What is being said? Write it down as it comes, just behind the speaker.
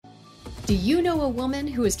Do you know a woman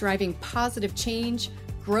who is driving positive change,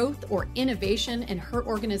 growth, or innovation in her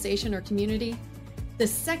organization or community? The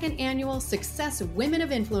second annual Success Women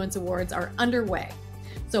of Influence Awards are underway.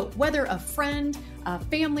 So whether a friend, a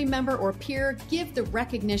family member, or peer, give the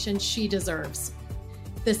recognition she deserves.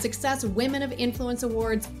 The Success Women of Influence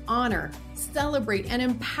Awards honor, celebrate, and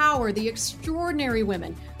empower the extraordinary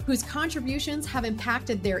women whose contributions have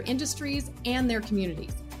impacted their industries and their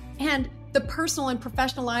communities, and the personal and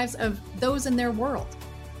professional lives of those in their world.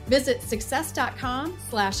 Visit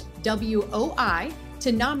success.com/WOI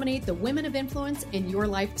to nominate the women of influence in your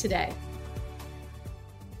life today.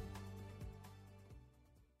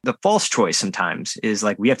 The false choice sometimes is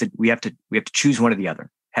like we have to choose one or the other,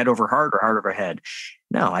 head over heart or heart over head.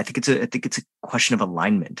 No, I think it's a question of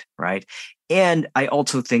alignment, right? And I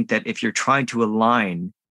also think that if you're trying to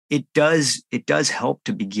align, it does help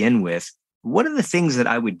to begin with what are the things that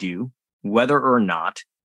I would do, whether or not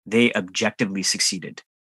they objectively succeeded.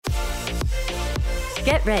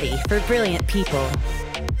 Get ready for brilliant people,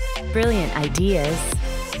 brilliant ideas,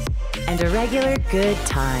 and a regular good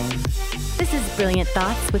time. This is Brilliant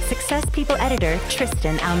Thoughts with Success People editor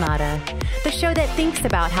Tristan Almada, the show that thinks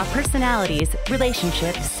about how personalities,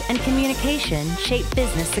 relationships, and communication shape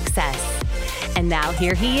business success. And now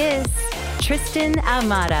here he is, Tristan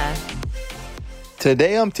Almada.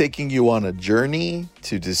 Today I'm taking you on a journey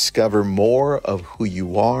to discover more of who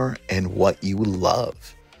you are and what you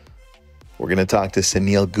love. We're going to talk to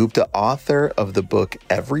Suneel Gupta, author of the book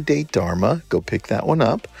Everyday Dharma. Go pick that one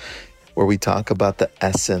up, where we talk about the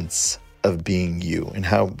essence of being you and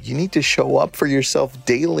how you need to show up for yourself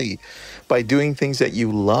daily by doing things that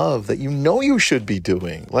you love, that you know you should be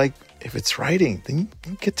doing. Like if it's writing, then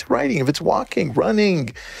you get to writing. If it's walking,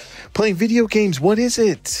 running, playing video games, what is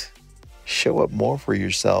it? Show up more for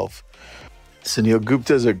yourself. Suneel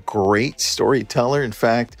Gupta is a great storyteller. In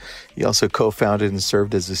fact, he also co-founded and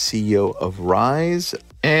served as the CEO of Rise,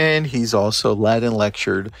 and he's also led and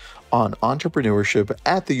lectured on entrepreneurship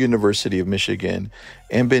at the University of Michigan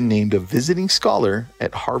and been named a visiting scholar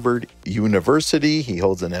at Harvard University. He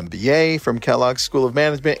holds an MBA from Kellogg School of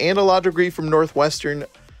Management and a law degree from Northwestern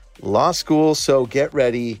Law School. So get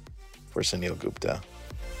ready for Suneel Gupta.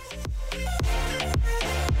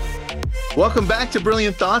 Welcome back to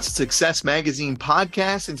Brilliant Thoughts, Success Magazine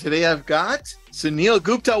podcast. And today I've got Suneel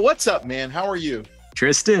Gupta. What's up, man? How are you?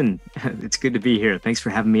 Tristan, it's good to be here. Thanks for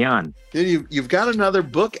having me on. Dude, you've got another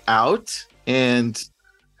book out, and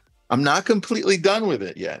I'm not completely done with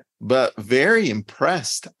it yet, but very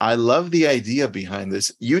impressed. I love the idea behind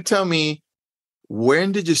this. You tell me,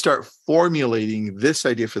 when did you start formulating this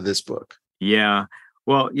idea for this book? Yeah.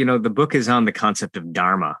 Well, the book is on the concept of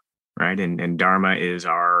Dharma, right? And Dharma is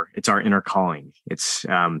our inner calling. It's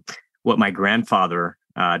what my grandfather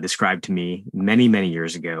described to me many, many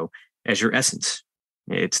years ago as your essence.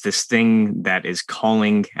 It's this thing that is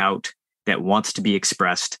calling out, that wants to be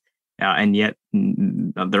expressed. And yet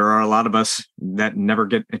there are a lot of us that never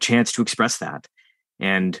get a chance to express that.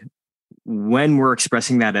 And when we're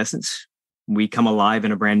expressing that essence, we come alive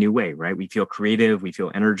in a brand new way, right? We feel creative, we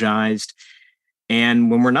feel energized.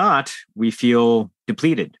 And when we're not, we feel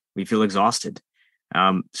depleted, we feel exhausted.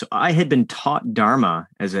 So I had been taught Dharma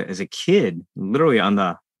as a kid, literally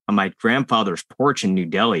on my grandfather's porch in New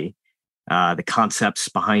Delhi. The concepts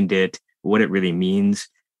behind it, what it really means.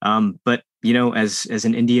 But, as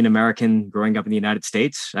an Indian American growing up in the United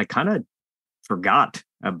States, I kind of forgot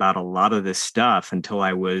about a lot of this stuff until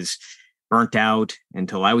I was burnt out,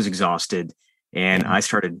 until I was exhausted. And I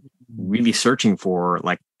started really searching for,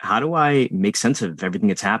 how do I make sense of everything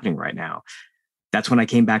that's happening right now? That's when I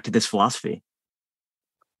came back to this philosophy.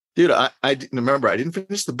 Dude, I remember, I didn't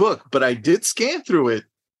finish the book, but I did scan through it.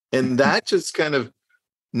 And that just kind of,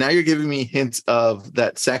 now you're giving me hints of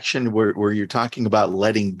that section where you're talking about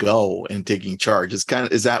letting go and taking charge. Is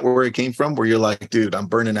that where it came from? Where you're like, dude, I'm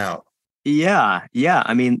burning out. Yeah.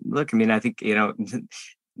 I mean, look, I think,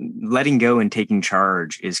 letting go and taking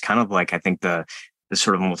charge is kind of like, I think the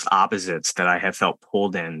sort of almost opposites that I have felt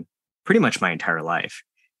pulled in pretty much my entire life.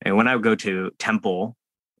 And when I would go to temple,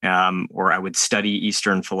 or I would study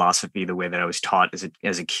Eastern philosophy the way that I was taught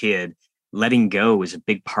as a kid, letting go is a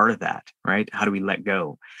big part of that, right? How do we let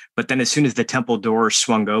go? But then as soon as the temple doors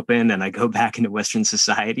swung open and I go back into Western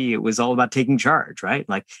society, it was all about taking charge, right?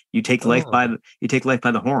 Like you take life by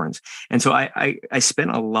the horns. And so I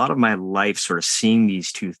spent a lot of my life sort of seeing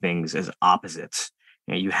these two things as opposites.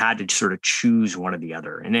 You had to sort of choose one or the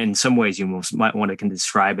other. And in some ways, you might want to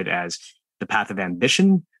describe it as the path of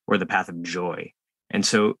ambition or the path of joy. And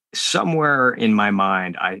so somewhere in my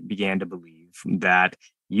mind, I began to believe that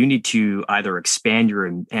you need to either expand your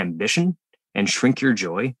ambition and shrink your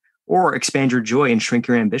joy, or expand your joy and shrink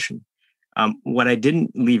your ambition. What I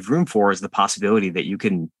didn't leave room for is the possibility that you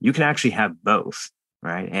can actually have both,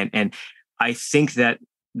 right? And I think that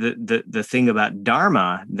the thing about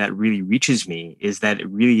Dharma that really reaches me is that it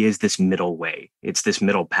really is this middle way. It's this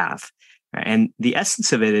middle path. And the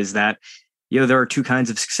essence of it is that, there are two kinds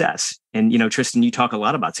of success. And, Tristan, you talk a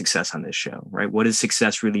lot about success on this show, right? What does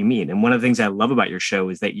success really mean? And one of the things I love about your show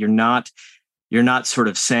is that you're not sort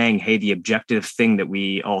of saying, hey, the objective thing that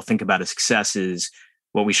we all think about as success is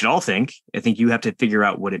what we should all think. I think you have to figure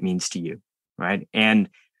out what it means to you, right? And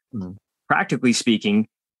practically speaking,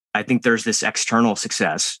 I think there's this external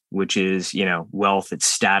success, which is, wealth, it's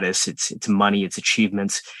status, it's money, it's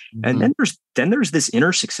achievements. And then there's this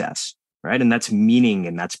inner success, right? And that's meaning,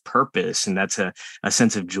 and that's purpose, and that's a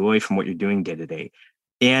sense of joy from what you're doing day to day.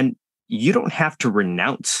 And you don't have to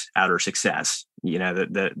renounce outer success.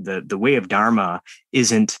 The way of Dharma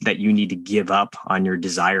isn't that you need to give up on your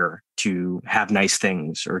desire to have nice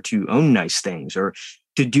things or to own nice things or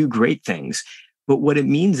to do great things. But what it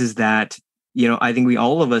means is that, I think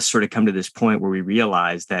all of us sort of come to this point where we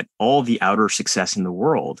realize that all the outer success in the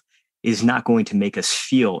world is not going to make us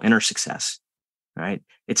feel inner success, right?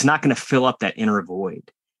 It's not going to fill up that inner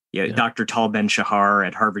void. Dr. Tal Ben-Shahar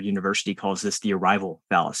at Harvard University calls this the arrival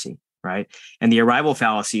fallacy, right? And the arrival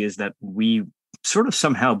fallacy is that we sort of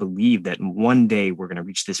somehow believe that one day we're going to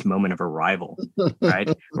reach this moment of arrival, right?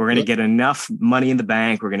 We're going to get enough money in the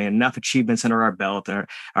bank. We're going to get enough achievements under our belt.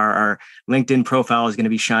 Our LinkedIn profile is going to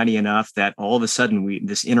be shiny enough that all of a sudden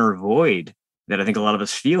this inner void that I think a lot of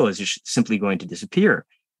us feel is just simply going to disappear.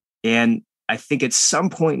 And I think at some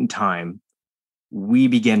point in time, we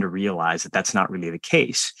begin to realize that that's not really the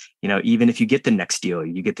case. Even if you get the next deal,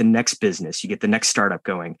 you get the next business, you get the next startup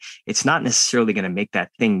going, it's not necessarily going to make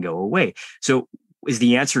that thing go away. So is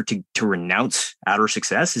the answer to renounce outer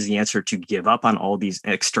success? Is the answer to give up on all these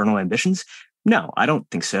external ambitions? No, I don't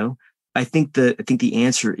think so. I think the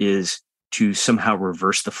answer is to somehow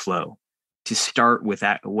reverse the flow, to start with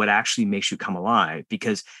what actually makes you come alive.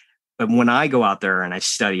 Because when I go out there and I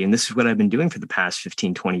study, and this is what I've been doing for the past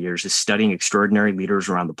 15, 20 years, is studying extraordinary leaders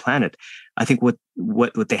around the planet. I think what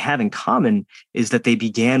they have in common is that they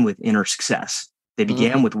began with inner success. They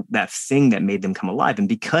began with that thing that made them come alive. And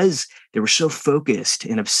because they were so focused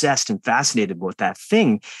and obsessed and fascinated with that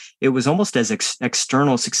thing, it was almost as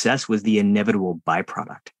external success was the inevitable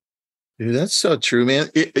byproduct. Dude, that's so true, man.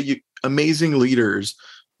 Amazing leaders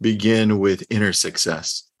begin with inner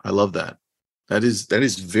success. I love that. That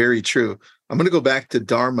is very true. I'm going to go back to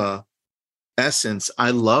Dharma essence.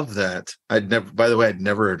 I love that. I'd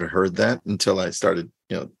never heard that until I started,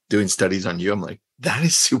 doing studies on you. I'm like, that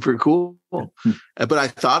is super cool. But I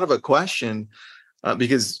thought of a question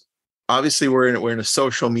because obviously we're in a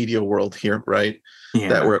social media world here, right? Yeah.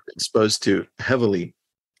 That we're exposed to heavily.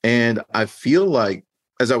 And I feel like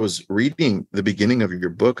as I was reading the beginning of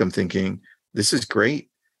your book, I'm thinking, this is great,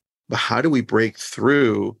 but how do we break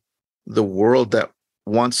through the world that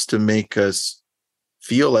wants to make us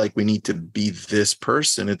feel like we need to be this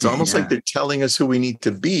person? It's almost like they're telling us who we need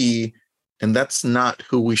to be, and that's not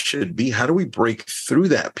who we should be. How do we break through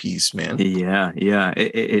that piece, man? Yeah.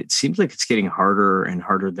 It seems like it's getting harder and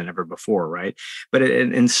harder than ever before, right? But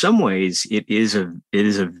in some ways, it is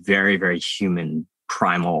a very, very human,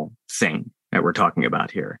 primal thing that we're talking about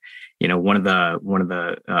here. One of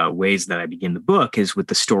the ways that I begin the book is with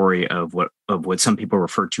the story of what some people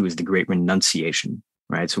refer to as the Great Renunciation,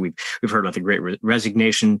 right? So we've heard about the Great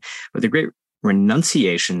Resignation, but the Great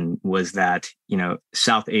Renunciation was that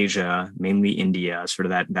South Asia, mainly India, sort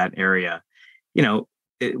of that area.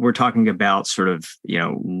 We're talking about sort of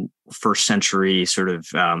first century sort of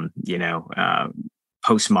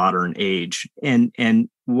postmodern age, and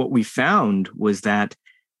what we found was that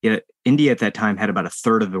India at that time had about a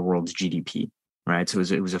third of the world's GDP, right? So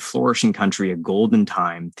it was a flourishing country, a golden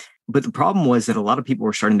time. But the problem was that a lot of people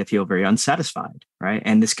were starting to feel very unsatisfied, right?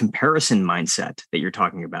 And this comparison mindset that you're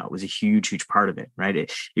talking about was a huge, huge part of it, right?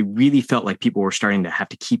 It really felt like people were starting to have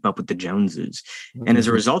to keep up with the Joneses. Mm-hmm. And as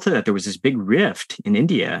a result of that, there was this big rift in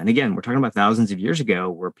India. And again, we're talking about thousands of years ago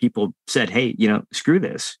where people said, hey, screw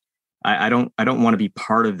this. I don't want to be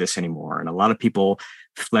part of this anymore. And a lot of people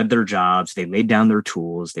fled their jobs. They laid down their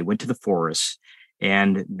tools. They went to the forests,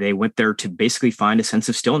 and they went there to basically find a sense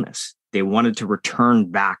of stillness. They wanted to return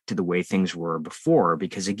back to the way things were before,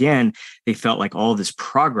 because again, they felt like all this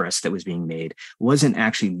progress that was being made wasn't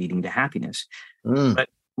actually leading to happiness. But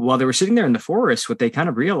while they were sitting there in the forest, what they kind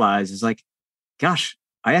of realized is like, gosh,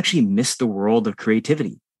 I actually miss the world of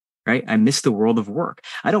creativity. Right? I miss the world of work.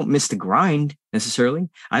 I don't miss the grind necessarily.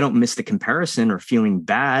 I don't miss the comparison or feeling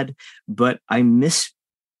bad, but I miss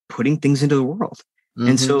putting things into the world.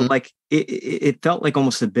 And so like it felt like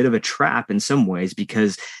almost a bit of a trap in some ways,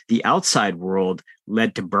 because the outside world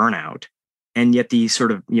led to burnout, and yet the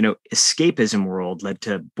sort of, escapism world led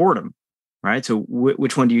to boredom, right? So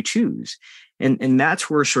which one do you choose? And that's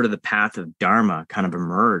where sort of the path of Dharma kind of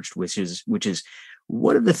emerged, which is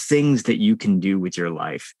what are the things that you can do with your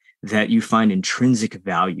life that you find intrinsic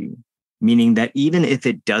value? Meaning that even if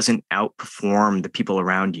it doesn't outperform the people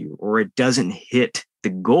around you, or it doesn't hit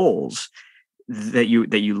the goals that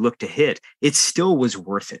you look to hit, it still was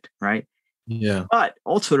worth it, right? Yeah. But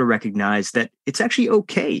also to recognize that it's actually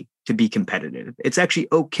okay to be competitive. It's actually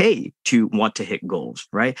okay to want to hit goals,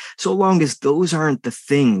 right? So long as those aren't the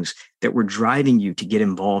things that were driving you to get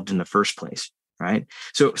involved in the first place, right?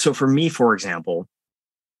 So for me, for example,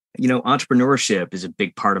 entrepreneurship is a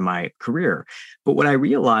big part of my career. But what I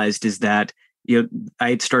realized is that, I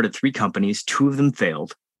had started 3 companies, 2 of them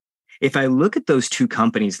failed. If I look at those 2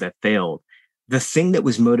 companies that failed, the thing that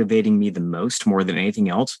was motivating me the most, more than anything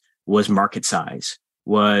else, was market size,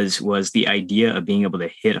 was the idea of being able to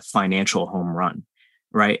hit a financial home run,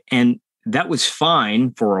 right? And that was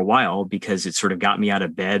fine for a while because it sort of got me out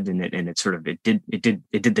of bed, and it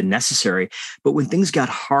did the necessary. But when things got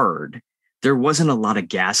hard, there wasn't a lot of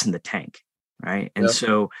gas in the tank, right? And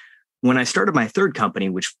so when I started my 3rd company,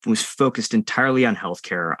 which was focused entirely on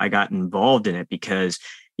healthcare, I got involved in it because,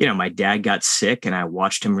 my dad got sick and I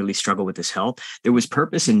watched him really struggle with his health. There was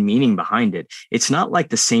purpose and meaning behind it. It's not like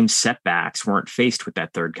the same setbacks weren't faced with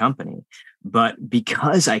that 3rd company, but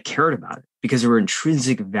because I cared about it, because there were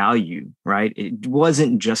intrinsic value, right? It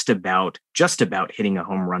wasn't just about hitting a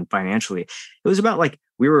home run financially. It was about like,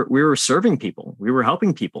 we were serving people, we were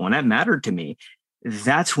helping people, and that mattered to me.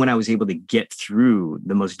 That's when I was able to get through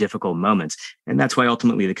the most difficult moments. And that's why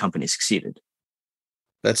ultimately the company succeeded.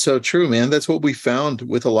 That's so true, man. That's what we found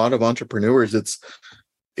with a lot of entrepreneurs. It's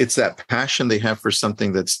that passion they have for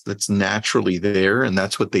something that's naturally there, and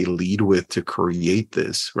that's what they lead with to create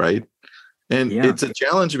this, right? And it's a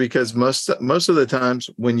challenge because most of the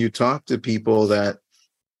times when you talk to people that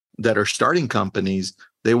are starting companies,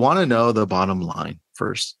 they want to know the bottom line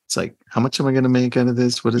first. It's like, how much am I going to make out of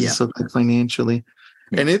this? What does this look like financially?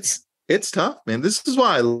 And it's tough, man. This is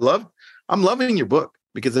why I'm loving your book,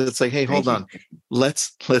 because it's like, hey, hold on,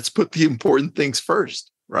 let's put the important things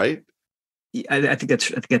first, right? I think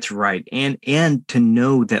that's right, and to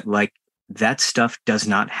know that like that stuff does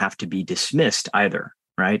not have to be dismissed either,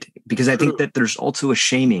 right? Because I think that there's also a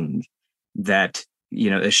shaming effect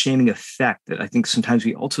that I think sometimes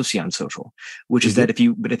we also see on social, which is that if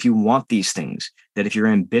you want these things, that if you're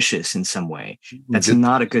ambitious in some way, that's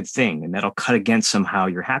not a good thing, and that'll cut against somehow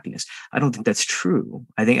your happiness. I don't think that's true.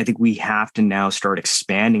 I think we have to now start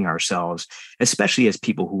expanding ourselves, especially as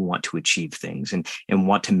people who want to achieve things and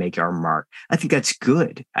want to make our mark. I think that's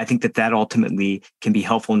good. I think that ultimately can be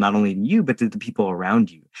helpful not only to you, but to the people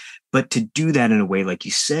around you. But to do that in a way, like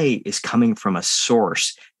you say, is coming from a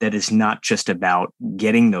source that is not just about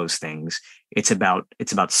getting those things. It's about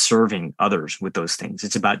serving others with those things.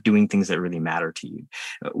 It's about doing things that really matter to you.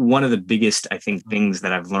 One of the biggest, I think, things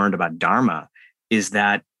that I've learned about Dharma is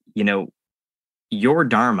that, your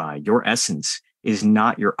Dharma, your essence, is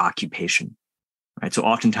not your occupation. Right. So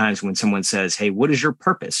oftentimes when someone says, hey, what is your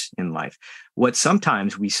purpose in life? What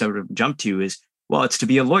sometimes we sort of jump to is, well, it's to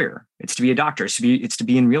be a lawyer, it's to be a doctor, it's to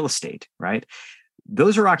be in real estate, right?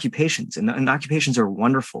 Those are occupations, and occupations are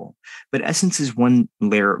wonderful, but essence is one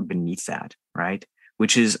layer beneath that, right?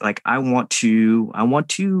 Which is like, I want to,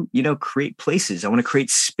 create places. I want to create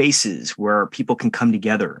spaces where people can come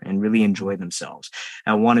together and really enjoy themselves.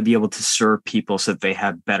 I want to be able to serve people so that they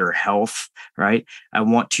have better health, right? I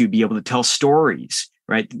want to be able to tell stories,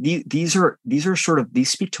 right? These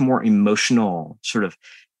speak to more emotional sort of,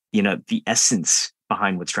 the essence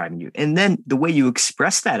behind what's driving you. And then the way you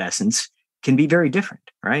express that essence can be very different,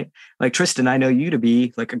 right? Like Tristan, I know you to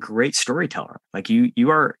be like a great storyteller. Like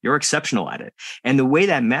you're exceptional at it. And the way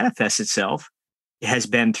that manifests itself has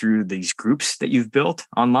been through these groups that you've built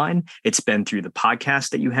online. It's been through the podcast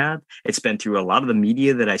that you have. It's been through a lot of the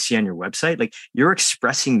media that I see on your website. Like you're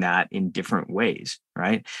expressing that in different ways,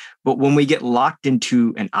 right? But when we get locked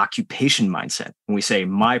into an occupation mindset, when we say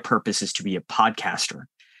my purpose is to be a podcaster,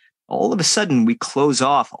 all of a sudden we close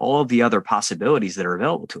off all of the other possibilities that are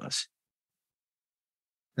available to us.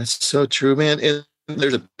 That's so true, man. And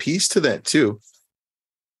there's a piece to that too.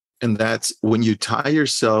 And that's when you tie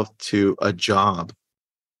yourself to a job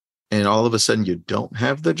and all of a sudden you don't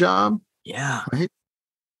have the job. Yeah. Right.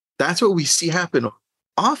 That's what we see happen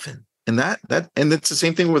often. And and it's the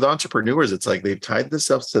same thing with entrepreneurs. It's like they've tied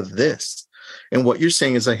themselves to this. And what you're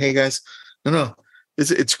saying is like, hey guys, no,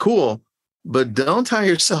 it's cool, but don't tie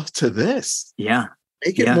yourself to this. Yeah.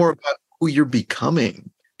 Make it more about who you're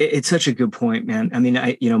becoming. It's such a good point, man. I mean,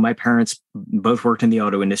 my parents both worked in the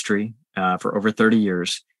auto industry for over 30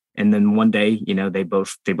 years. And then one day, they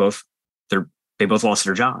both lost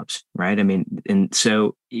their jobs. Right. I mean, and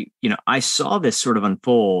so, I saw this sort of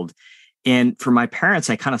unfold. And for my parents,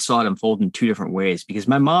 I kind of saw it unfold in two different ways, because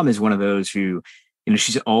my mom is one of those who,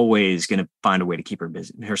 she's always going to find a way to keep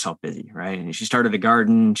herself busy. Right. And she started a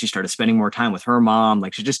garden. She started spending more time with her mom.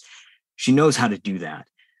 Like she knows how to do that.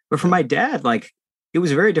 But for my dad, like, it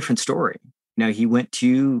was a very different story. He went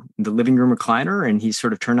to the living room recliner and he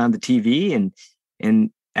sort of turned on the TV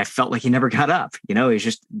and I felt like he never got up. It's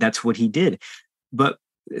just, that's what he did. But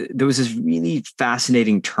there was this really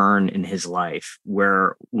fascinating turn in his life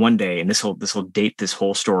where one day, and this will date this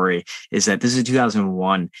whole story, is that this is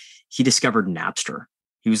 2001. He discovered Napster.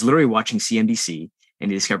 He was literally watching CNBC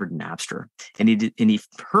and he discovered Napster. And he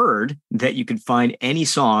heard that you could find any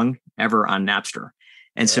song ever on Napster.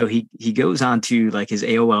 And so he goes on to like his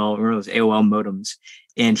AOL, or those AOL modems,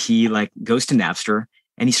 and he like goes to Napster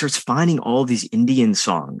and he starts finding all these Indian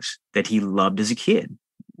songs that he loved as a kid,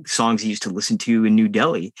 songs he used to listen to in New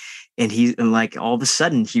Delhi. And like all of a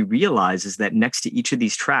sudden he realizes that next to each of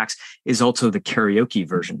these tracks is also the karaoke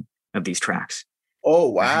version of these tracks. Oh,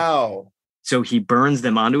 wow. So he burns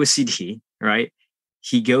them onto a CD, right?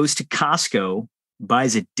 He goes to Costco,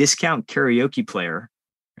 buys a discount karaoke player,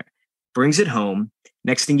 brings it home.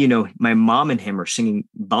 Next thing you know, my mom and him are singing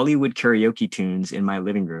Bollywood karaoke tunes in my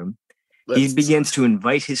living room. He begins to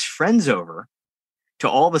invite his friends over, to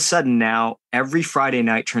all of a sudden now every Friday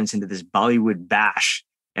night turns into this Bollywood bash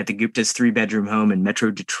at the Gupta's 3-bedroom home in Metro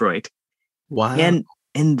Detroit. Wow.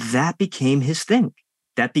 And that became his thing.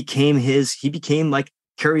 He became like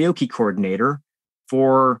karaoke coordinator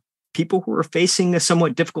for people who were facing a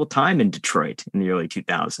somewhat difficult time in Detroit in the early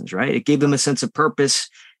 2000s, right? It gave them a sense of purpose.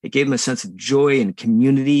 It gave them a sense of joy and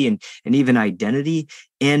community and even identity.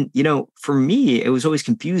 And, for me, it was always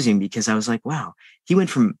confusing because I was like, wow, he went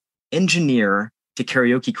from engineer to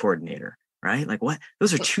karaoke coordinator, right? Like what?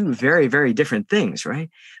 Those are two very, very different things, right?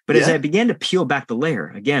 But as I began to peel back the layer,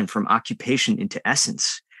 again, from occupation into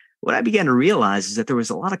essence, what I began to realize is that there was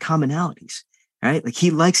a lot of commonalities, right? Like he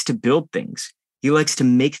likes to build things. He likes to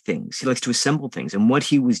make things. He likes to assemble things. And what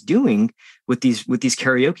he was doing with these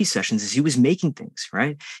karaoke sessions is he was making things,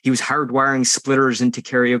 right? He was hardwiring splitters into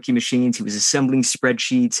karaoke machines. He was assembling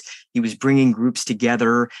spreadsheets. He was bringing groups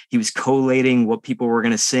together. He was collating what people were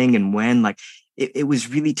going to sing and when. Like it was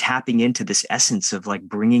really tapping into this essence of like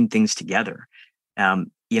bringing things together. And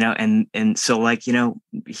so like,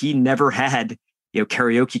 he never had,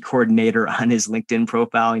 karaoke coordinator on his LinkedIn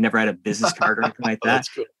profile. He never had a business card or anything like that. That's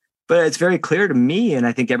cool. But it's very clear to me, and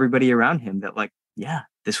I think everybody around him, that like, yeah,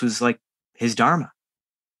 this was like his Dharma.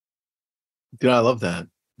 Yeah, I love that.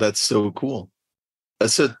 That's so cool.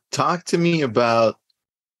 So talk to me about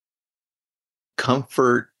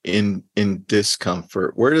comfort in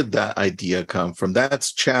discomfort. Where did that idea come from?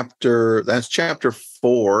 That's chapter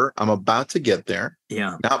 4. I'm about to get there.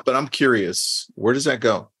 Yeah. Now, but I'm curious, where does that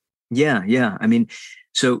go? Yeah. I mean,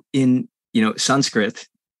 so in, Sanskrit,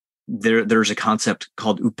 there's a concept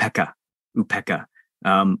called upekkha,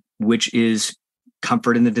 which is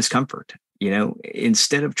comfort in the discomfort.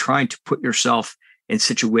 Instead of trying to put yourself in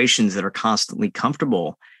situations that are constantly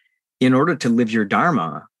comfortable, in order to live your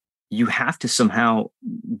Dharma, you have to somehow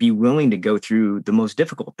be willing to go through the most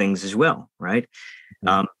difficult things as well, right?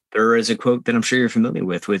 Mm-hmm. There is a quote that I'm sure you're familiar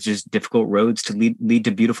with, which is difficult roads to lead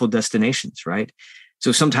to beautiful destinations, right?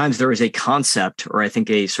 So sometimes there is a concept, or I think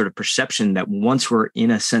a sort of perception, that once we're in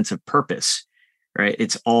a sense of purpose, right,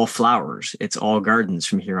 it's all flowers, it's all gardens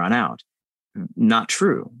from here on out. Not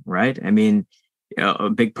true, right? I mean, a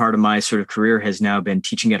big part of my sort of career has now been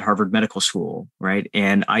teaching at Harvard Medical School, right?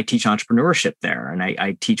 And I teach entrepreneurship there. And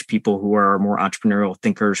I teach people who are more entrepreneurial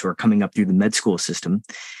thinkers who are coming up through the med school system.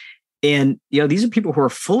 And, these are people who are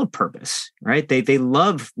full of purpose, right? They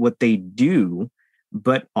love what they do,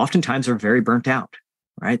 but oftentimes are very burnt out.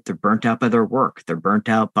 Right? They're burnt out by their work. They're burnt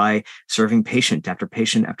out by serving patient after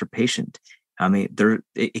patient after patient. I mean,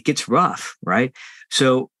 it gets rough, right?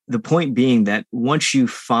 So the point being that once you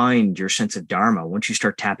find your sense of Dharma, once you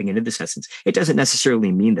start tapping into this essence, it doesn't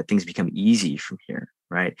necessarily mean that things become easy from here,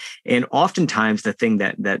 right? And oftentimes the thing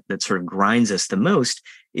that sort of grinds us the most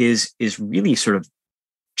is really sort of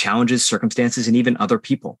challenges, circumstances, and even other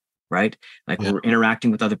people. Right? Like we're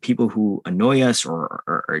interacting with other people who annoy us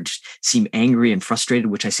or just seem angry and frustrated,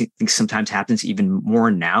 which I think sometimes happens even more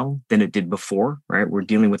now than it did before, right? We're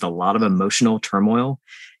dealing with a lot of emotional turmoil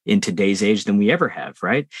in today's age than we ever have,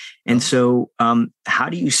 right? And so how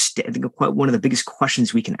do you I think one of the biggest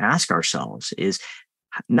questions we can ask ourselves is,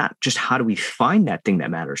 not just how do we find that thing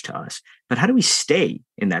that matters to us, but how do we stay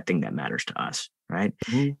in that thing that matters to us, right?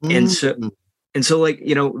 Mm-hmm. And so like,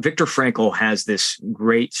 Viktor Frankl has this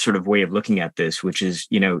great sort of way of looking at this, which is,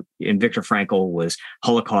 and Viktor Frankl was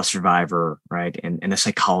Holocaust survivor, right? And a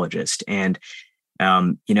psychologist. And,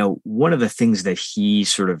 one of the things that he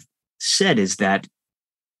sort of said is that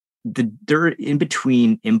they're in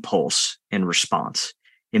between impulse and response,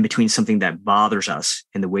 in between something that bothers us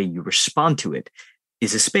and the way you respond to it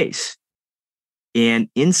is a space. And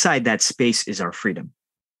inside that space is our freedom,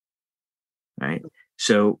 right?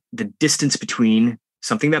 So the distance between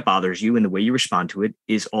something that bothers you and the way you respond to it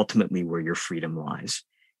is ultimately where your freedom lies.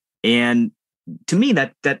 And to me,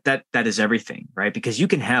 that is everything, right? Because you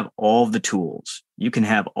can have all the tools, you can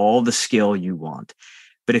have all the skill you want,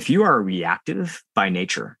 but if you are reactive by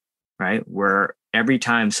nature, right, where every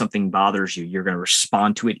time something bothers you, you're going to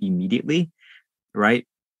respond to it immediately, right?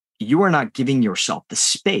 You are not giving yourself the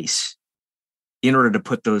space in order to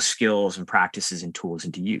put those skills and practices and tools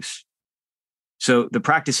into use. So the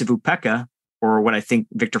practice of upekkha, or what I think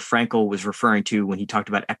Viktor Frankl was referring to when he talked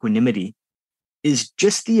about equanimity, is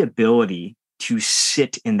just the ability to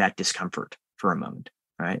sit in that discomfort for a moment,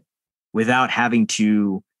 right? Without having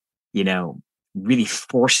to, really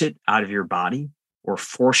force it out of your body or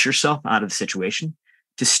force yourself out of the situation,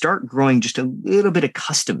 to start growing just a little bit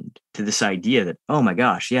accustomed to this idea that, oh my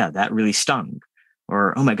gosh, yeah, that really stung.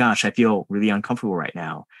 Or, oh my gosh, I feel really uncomfortable right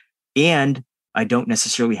now. And I don't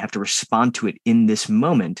necessarily have to respond to it in this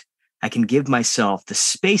moment. I can give myself the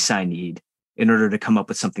space I need in order to come up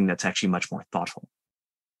with something that's actually much more thoughtful.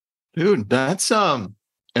 Dude, that's and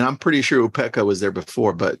I'm pretty sure upekkha was there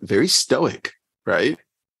before, but very stoic, right?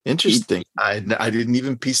 Interesting. I didn't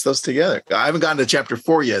even piece those together. I haven't gotten to chapter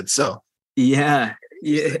 4 yet, so. Yeah,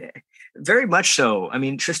 very much so. I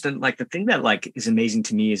mean, Tristan, like the thing that like is amazing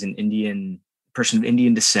to me as an person of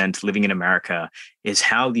Indian descent living in America is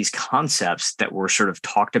how these concepts that were sort of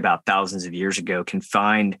talked about thousands of years ago can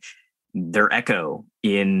find their echo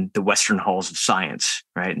in the Western halls of science,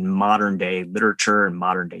 right? In modern day literature and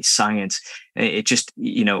modern day science. It just,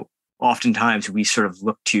 oftentimes we sort of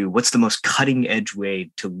look to what's the most cutting edge way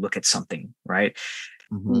to look at something, right?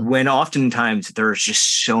 Mm-hmm. When oftentimes there's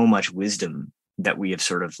just so much wisdom that we have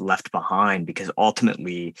sort of left behind, because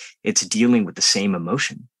ultimately it's dealing with the same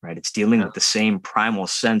emotion, right? It's dealing with the same primal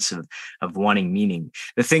sense of wanting meaning.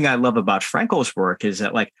 The thing I love about Frankl's work is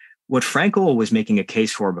that like what Frankl was making a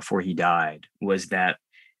case for before he died was that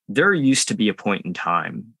there used to be a point in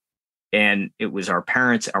time, and it was our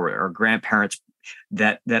parents, our grandparents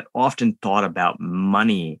that often thought about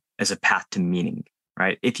money as a path to meaning,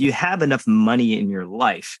 right? If you have enough money in your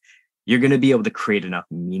life, you're going to be able to create enough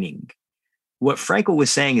meaning. What Frankl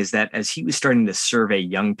was saying is that as he was starting to survey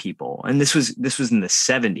young people, and this was in the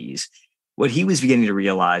 70s, what he was beginning to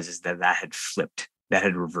realize is that had flipped, that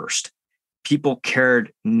had reversed. People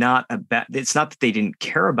cared not about, it's not that they didn't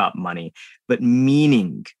care about money, but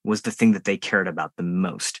meaning was the thing that they cared about the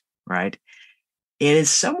most, right? And in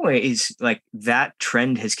some ways, like that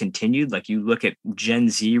trend has continued. Like you look at Gen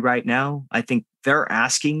Z right now, I think they're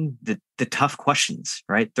asking the tough questions,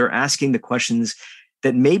 right? They're asking the questions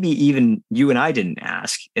that maybe even you and I didn't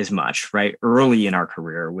ask as much, right? Early in our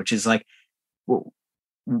career, which is like, well,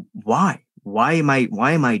 why? Why am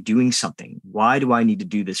I doing something? Why do I need to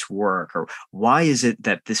do this work? Or why is it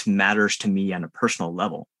that this matters to me on a personal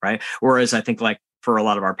level, right? Whereas I think like for a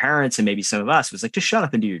lot of our parents and maybe some of us, it was like, just shut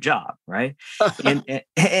up and do your job, right?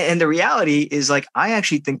 and the reality is like, I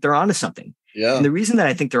actually think they're onto something. Yeah. And the reason that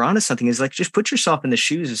I think they're onto something is like, just put yourself in the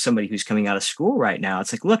shoes of somebody who's coming out of school right now.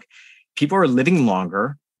 It's like, look, people are living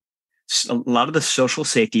longer. A lot of the social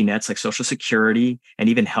safety nets like Social Security and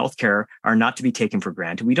even healthcare are not to be taken for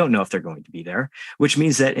granted. We don't know if they're going to be there, which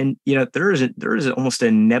means that there is almost an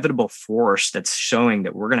inevitable force that's showing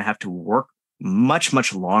that we're going to have to work much,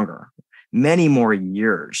 much longer, many more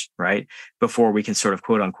years, right, before we can sort of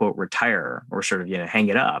quote unquote retire or sort of hang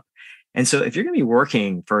it up. And so if you're going to be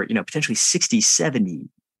working for potentially 60, 70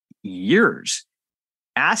 years,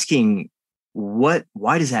 asking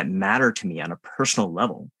why does that matter to me on a personal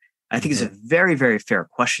level, I think is a very, very fair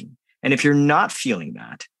question. And if you're not feeling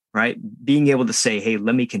that, right, being able to say, hey,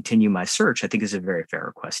 let me continue my search, I think is a very fair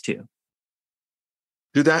request too.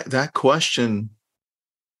 Dude, that question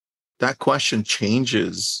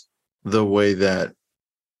changes the way that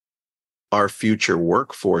our future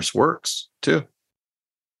workforce works too.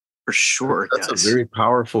 For sure. That's a very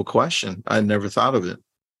powerful question. I never thought of it.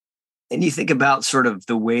 And you think about sort of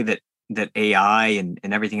the way that AI and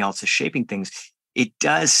everything else is shaping things, it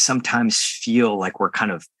does sometimes feel like we're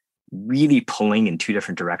kind of really pulling in two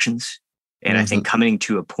different directions, And I think coming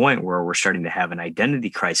to a point where we're starting to have an identity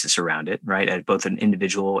crisis around it, right, at both an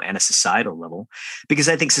individual and a societal level, because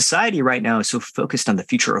I think society right now is so focused on the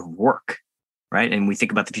future of work, right? And we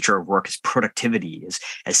think about the future of work as productivity,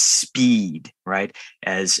 as speed, right,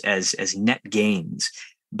 as net gains.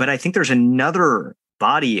 But I think there's another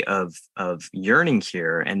body of yearning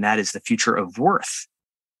here, and that is the future of worth,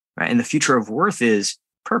 right? And the future of worth is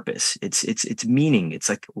purpose. It's meaning. It's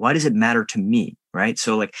like, why does it matter to me, right?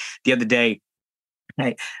 So like the other day,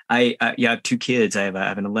 I have two kids. I have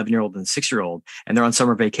an 11-year-old and a 6-year-old, and they're on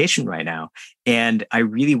summer vacation right now. And I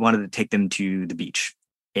really wanted to take them to the beach.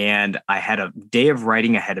 And I had a day of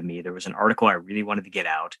writing ahead of me. There was an article I really wanted to get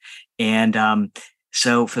out. And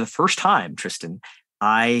so for the first time, Tristan,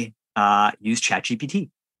 I used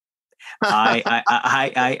ChatGPT.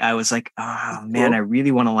 I was like, oh man, I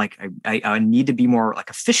really want to I need to be more like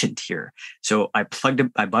efficient here. So I plugged a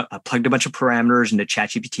bunch of parameters into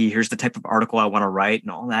ChatGPT. Here's the type of article I want to write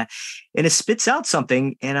and all that. And it spits out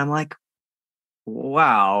something. And I'm like,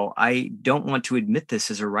 wow, I don't want to admit this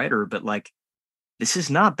as a writer, but like, this is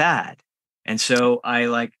not bad. And so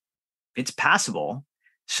it's passable.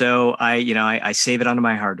 So I save it onto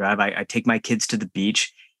my hard drive. I take my kids to the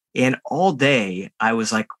beach. And all day I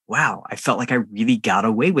was like, wow, I felt like I really got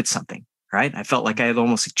away with something, right? I felt like I had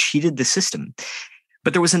almost cheated the system.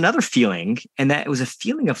 But there was another feeling, and that was a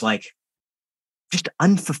feeling of like just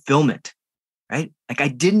unfulfillment, right? Like I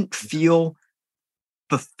didn't feel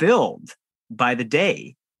fulfilled by the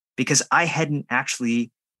day because I hadn't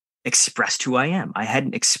actually expressed who I am. I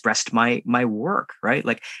hadn't expressed my work, right?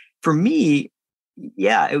 Like for me,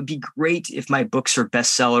 yeah, it would be great if my books are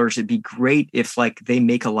bestsellers. It'd be great if like they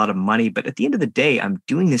make a lot of money. But at the end of the day, I'm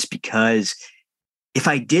doing this because if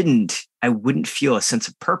I didn't, I wouldn't feel a sense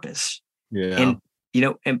of purpose. Yeah.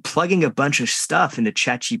 And plugging a bunch of stuff into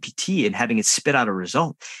ChatGPT and having it spit out a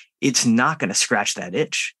result, it's not going to scratch that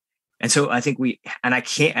itch. And so I think I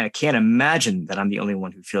can't imagine that I'm the only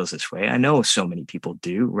one who feels this way. I know so many people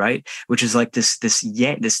do, right? Which is like this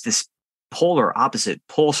polar opposite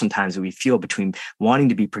pole sometimes that we feel between wanting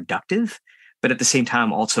to be productive, but at the same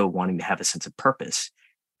time also wanting to have a sense of purpose,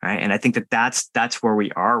 right? And I think that's where we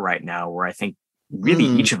are right now, where I think really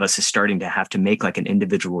each of us is starting to have to make like an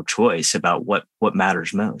individual choice about what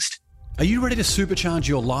matters most. Are you ready to supercharge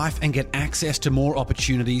your life and get access to more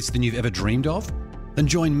opportunities than you've ever dreamed of? Then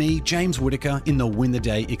join me, James Whitaker, in the Win the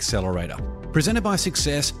Day Accelerator. Presented by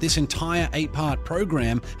Success, this entire 8-part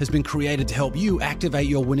program has been created to help you activate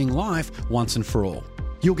your winning life once and for all.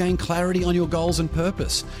 You'll gain clarity on your goals and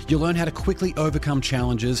purpose. You'll learn how to quickly overcome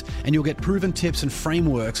challenges, and you'll get proven tips and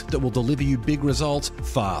frameworks that will deliver you big results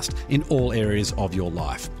fast in all areas of your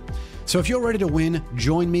life. So if you're ready to win,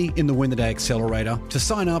 join me in the Win the Day Accelerator. To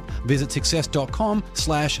sign up, visit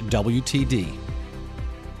success.com/WTD.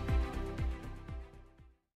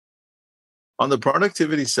 On the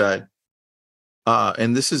productivity side,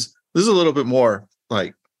 and this is a little bit more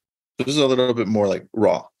like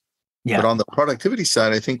raw. Yeah. But on the productivity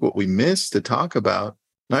side, I think what we miss to talk about,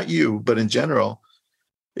 not you, but in general,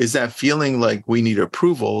 is that feeling like we need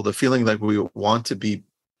approval, the feeling like we want to be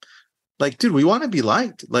like, dude, we want to be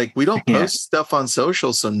liked. Like we don't post stuff on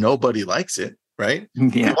social so nobody likes it, right?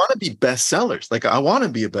 Yeah. We want to be bestsellers. Like I want to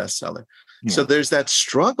be a bestseller. Yeah. So there's that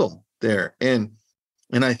struggle there. And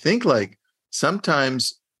I think like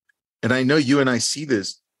sometimes, and I know you and I see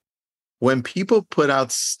this, when people put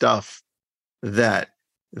out stuff that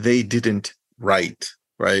they didn't write,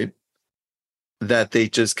 right? That they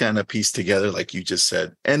just kind of piece together, like you just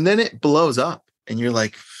said, and then it blows up and you're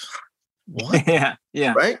like, what? Yeah.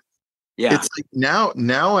 Right? Yeah. It's like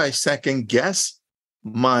now I second guess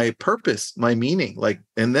my purpose, my meaning. Like,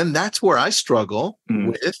 and then that's where I struggle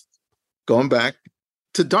with going back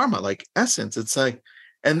to Dharma, like essence. It's like,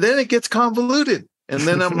 and then it gets convoluted. And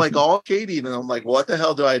then I'm like all Katie, and I'm like, what the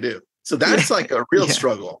hell do I do? So that's like a real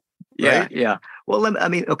struggle. Right? Yeah. Well,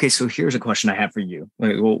 okay. So here's a question I have for you.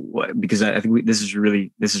 Because I think this is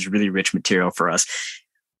really rich material for us.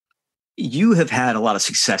 You have had a lot of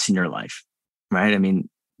success in your life, right? I mean,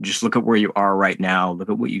 just look at where you are right now. Look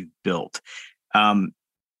at what you've built.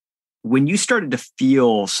 When you started to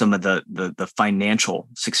feel some of the financial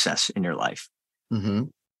success in your life,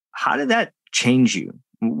 how did that change you?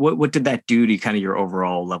 What did that do to kind of your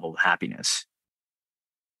overall level of happiness?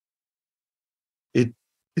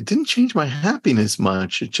 It didn't change my happiness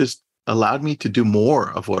much. It just allowed me to do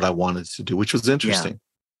more of what I wanted to do, which was interesting.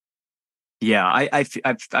 Yeah, I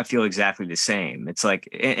feel exactly the same. It's like,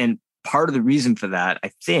 and part of the reason for that,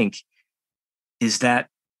 I think, is that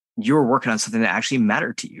you're working on something that actually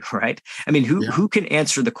mattered to you, right? I mean, who can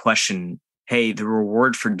answer the question, hey, the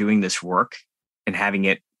reward for doing this work and having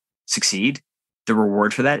it succeed, the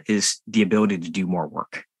reward for that is the ability to do more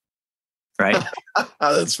work. Right?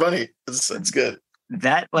 That's funny. That's good.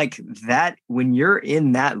 That when you're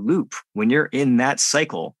in that loop, when you're in that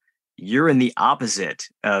cycle, you're in the opposite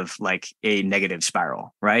of like a negative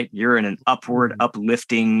spiral, right? You're in an upward,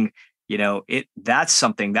 uplifting, that's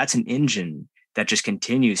an engine that just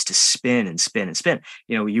continues to spin and spin and spin.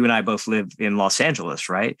 You and I both live in Los Angeles,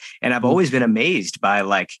 right? And I've always been amazed by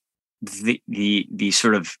like the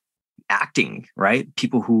sort of acting, right?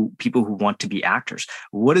 People who want to be actors.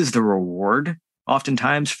 What is the reward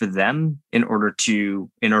oftentimes for them in order to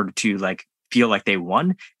like feel like they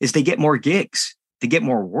won is they get more gigs, they get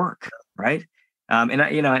more work, right? And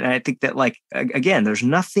I think that like, again, there's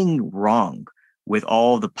nothing wrong with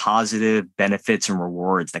all the positive benefits and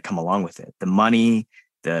rewards that come along with it. The money,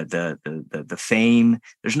 the fame,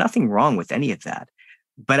 there's nothing wrong with any of that.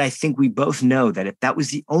 But I think we both know that if that was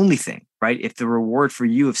the only thing, right? If the reward for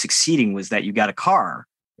you of succeeding was that you got a car,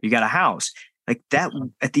 you got a house, like that,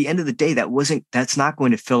 at the end of the day, that's not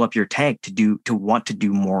going to fill up your tank to want to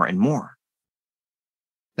do more and more.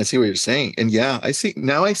 I see what you're saying. And yeah, I see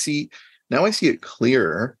it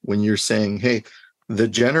clearer when you're saying, hey, the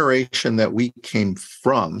generation that we came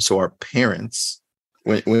from, so our parents,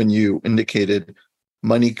 when you indicated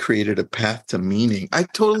money created a path to meaning, I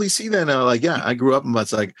totally see that now. Like, yeah, I grew up and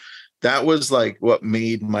it's like, that was like what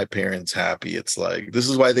made my parents happy. It's like, this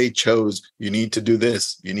is why they chose, you need to do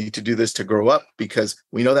this. You need to do this to grow up because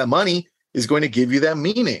we know that money is going to give you that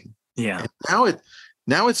meaning. Yeah. And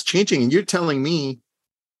now it's changing. And you're telling me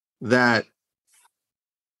that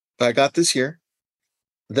I got this here,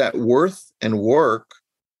 that worth and work,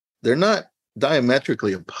 they're not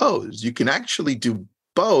diametrically opposed. You can actually do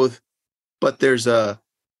both, but there's a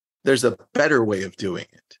better way of doing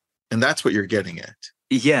it. And that's what you're getting at.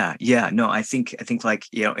 Yeah. No, I think like,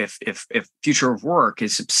 if future of work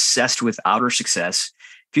is obsessed with outer success,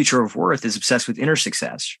 future of worth is obsessed with inner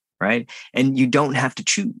success, right? And you don't have to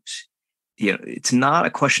choose. It's not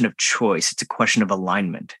a question of choice. It's a question of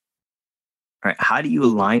alignment. Right? How do you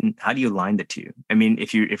align the two? I mean,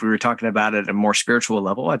 if we were talking about it at a more spiritual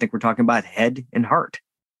level, I think we're talking about head and heart,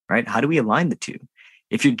 right? How do we align the two?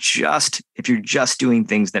 If you're just doing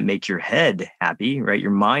things that make your head happy, right?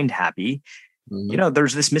 Your mind happy,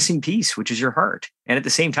 there's this missing piece, which is your heart. And at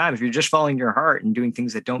the same time, if you're just following your heart and doing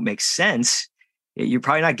things that don't make sense, you're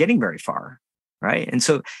probably not getting very far. Right. And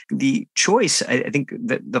so the choice, I think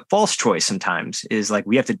the false choice sometimes is like,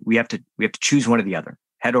 we have to choose one or the other.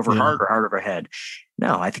 Head over heart or heart over head.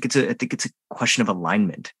 No, I think it's a question of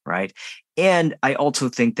alignment, right? And I also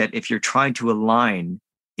think that if you're trying to align,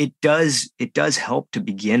 it does help to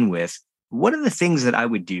begin with, what are the things that I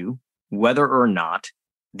would do, whether or not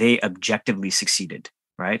they objectively succeeded,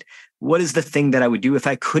 right? What is the thing that I would do if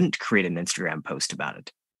I couldn't create an Instagram post about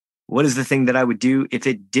it? What is the thing that I would do if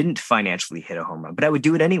it didn't financially hit a home run, but I would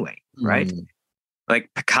do it anyway, right?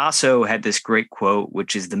 Like Picasso had this great quote,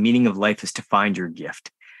 which is the meaning of life is to find your gift.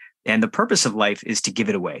 And the purpose of life is to give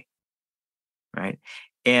it away. Right.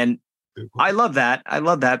 And I love that. I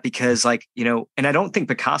love that because and I don't think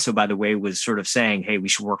Picasso, by the way, was sort of saying, hey, we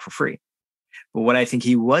should work for free. But what I think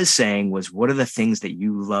he was saying was, what are the things that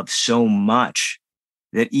you love so much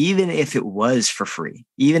that even if it was for free,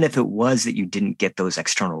 even if it was that you didn't get those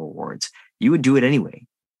external rewards, you would do it anyway.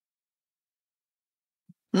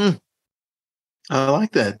 I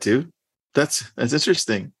like that, dude. That's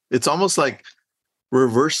interesting. It's almost like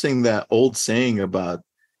reversing that old saying about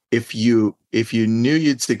if you knew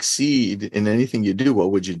you'd succeed in anything you do,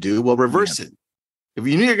 what would you do? Well, reverse it. If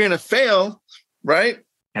you knew you're going to fail, right?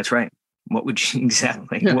 That's right. What would you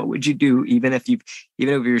exactly? Yeah. What would you do even if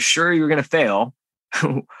you're sure you're going to fail?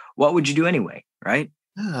 What would you do anyway? Right?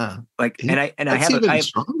 Yeah. I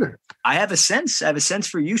have a sense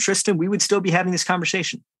for you, Tristan. We would still be having this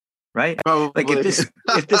conversation. Right? Probably. Like if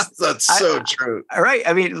this that's so true. All right.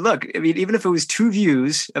 I mean, look, even if it was 2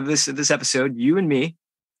 views of this episode, you and me,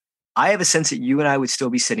 I have a sense that you and I would still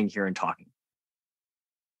be sitting here and talking.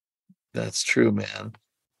 That's true, man.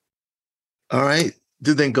 All right.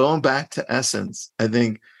 Dude, then going back to essence, I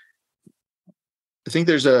think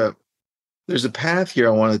there's a path here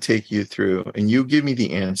I want to take you through, and you give me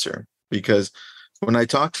the answer, because when I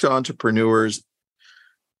talk to entrepreneurs,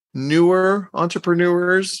 newer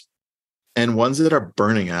entrepreneurs, and ones that are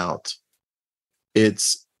burning out,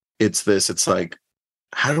 it's like,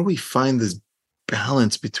 how do we find this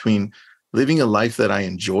balance between living a life that I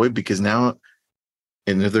enjoy? Because now,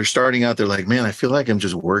 and if they're starting out, they're like, man, I feel like I'm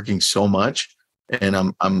just working so much and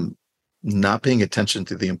I'm not paying attention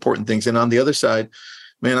to the important things. And on the other side,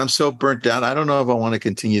 Man, I'm so burnt out. I don't know if I want to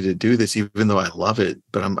continue to do this, even though I love it,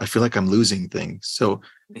 but I feel like I'm losing things. So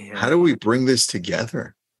how do we bring this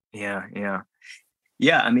together? Yeah.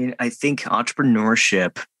 I mean, I think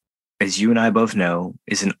entrepreneurship, as you and I both know,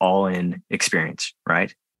 is an all-in experience,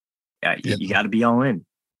 right? You got to be all in.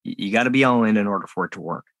 You got to be all in order for it to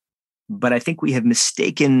work. But I think we have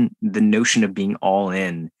mistaken the notion of being all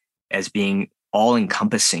in as being all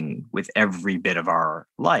encompassing with every bit of our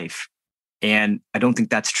life. And I don't think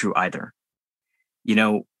that's true either. You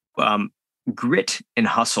know, grit and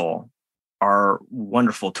hustle are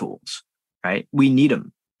wonderful tools, right? We need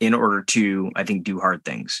them in order to, I think, do hard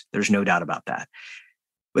things. There's no doubt about that.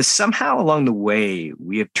 But somehow along the way,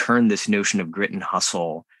 we have turned this notion of grit and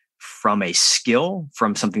hustle from a skill,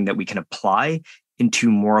 from something that we can apply, into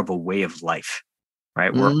more of a way of life,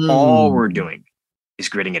 right? Where all we're doing is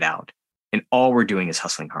gritting it out and all we're doing is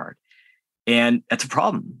hustling hard. And that's a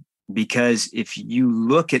problem, because if you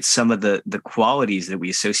look at some of the qualities that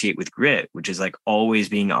we associate with grit, which is like always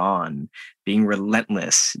being on, being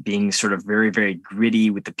relentless, being sort of very, very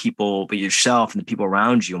gritty with the people, but yourself and the people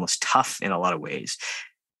around you, almost tough in a lot of ways.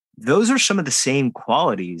 Those are some of the same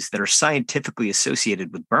qualities that are scientifically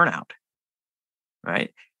associated with burnout,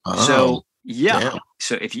 right? Oh, so yeah. Damn.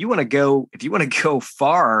 So if you want to go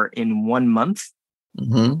far in 1 month,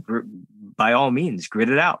 by all means, grit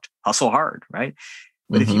it out, hustle hard, right?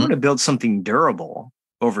 But if you want to build something durable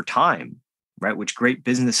over time, right, which great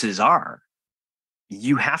businesses are,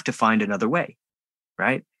 you have to find another way,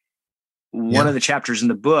 right? One of the chapters in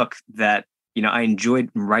the book that, you know, I enjoyed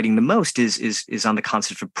writing the most is on the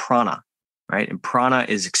concept of prana, right? And prana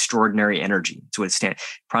is extraordinary energy. It's what it stands.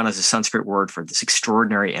 Prana is a Sanskrit word for this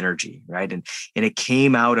extraordinary energy, right? And it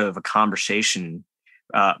came out of a conversation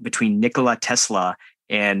between Nikola Tesla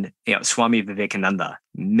and Swami Vivekananda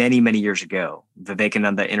many, many years ago.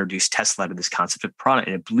 Vivekananda introduced Tesla to this concept of prana,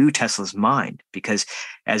 and it blew Tesla's mind, because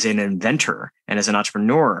as an inventor and as an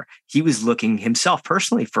entrepreneur, he was looking himself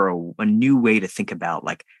personally for a new way to think about,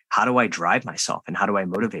 like, how do I drive myself and how do I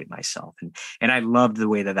motivate myself? And I loved the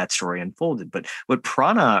way that story unfolded. But what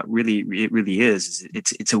prana really is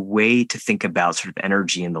it's a way to think about sort of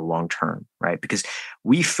energy in the long term, right? Because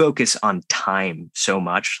we focus on time so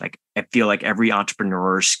much. Like, I feel like every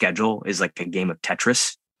entrepreneur's schedule is like a game of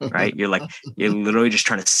Tetris, right? You're literally just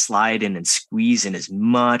trying to slide in and squeeze in as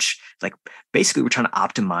much. Like, basically, we're trying to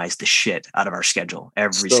optimize the shit out of our schedule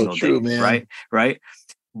every single day, man. Right?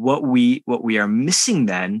 What we are missing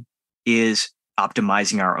then is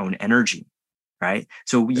optimizing our own energy, right?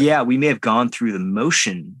 So we may have gone through the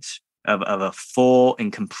motions of a full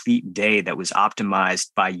and complete day that was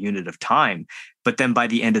optimized by unit of time, but then by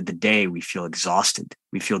the end of the day, we feel exhausted,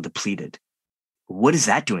 we feel depleted. What is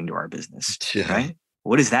that doing to our business, right?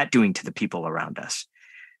 What is that doing to the people around us?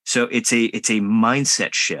 So it's a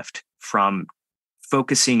mindset shift from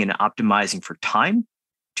focusing and optimizing for time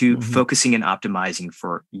to focusing and optimizing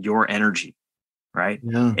for your energy, right?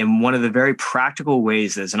 Yeah. And one of the very practical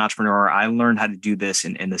ways as an entrepreneur, I learned how to do this,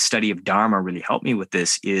 and the study of Dharma really helped me with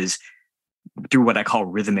this, is through what I call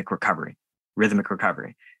rhythmic recovery,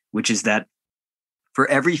 which is that for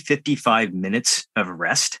every 55 minutes of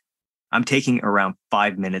rest, I'm taking around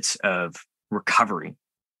 5 minutes of recovery.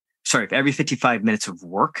 Sorry, for every 55 minutes of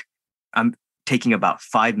work, I'm taking about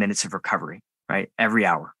 5 minutes of recovery, right? Every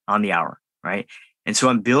hour, on the hour, right? And so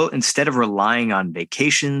I'm built, instead of relying on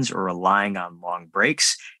vacations or relying on long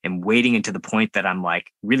breaks and waiting until the point that I'm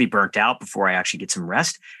like really burnt out before I actually get some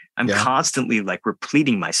rest, I'm constantly like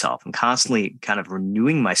repleting myself. I'm constantly kind of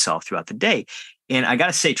renewing myself throughout the day. And I got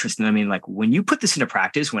to say, Tristan, I mean, like, when you put this into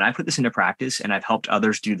practice, when I put this into practice, and I've helped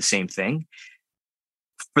others do the same thing,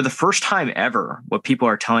 for the first time ever, what people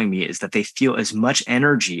are telling me is that they feel as much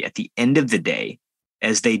energy at the end of the day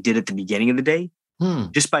as they did at the beginning of the day,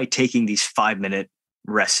 just by taking these 5-minute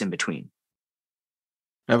rests in between.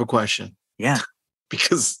 I have a question. Yeah.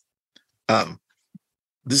 Because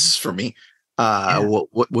this is for me.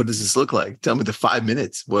 What does this look like? Tell me the 5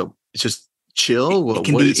 minutes. What, it's just chill? What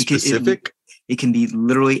is specific? It can be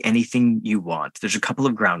literally anything you want. There's a couple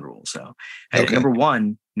of ground rules, though. Okay. Number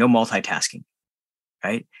one, no multitasking,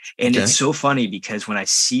 right? And it's so funny, because when I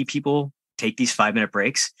see people take these 5-minute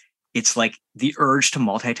breaks, it's like the urge to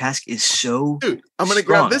multitask is so Dude, I'm going to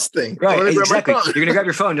grab this thing. Right, exactly. You're going to grab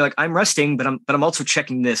your phone. You're like, I'm resting, but I'm also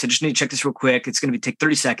checking this. I just need to check this real quick. It's going to take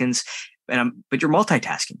 30 seconds. But you're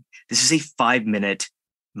multitasking. This is a 5-minute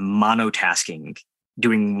monotasking,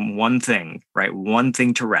 doing one thing, right? One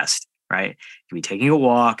thing to rest, right? It could be taking a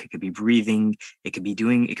walk. It could be breathing. It could be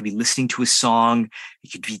listening to a song.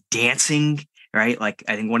 It could be dancing. right? Like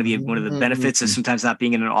I think one of the benefits of sometimes not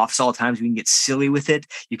being in an office all the time is we can get silly with it.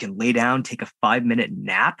 You can lay down, take a 5-minute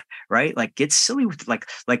nap, right? Like get silly with it,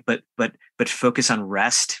 but focus on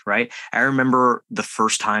rest, right? I remember the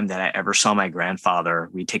first time that I ever saw my grandfather.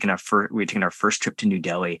 We'd taken our first trip to New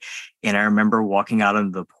Delhi, and I remember walking out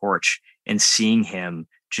on the porch and seeing him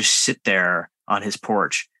just sit there on his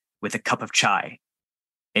porch with a cup of chai.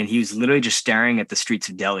 And he was literally just staring at the streets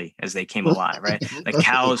of Delhi as they came alive, right? Like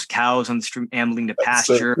cows on the street ambling to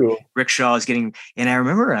pasture, so cool. rickshaws getting. And I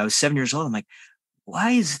remember I was 7 years old. I'm like,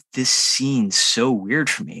 why is this scene so weird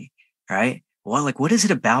for me, right? Well, like, what is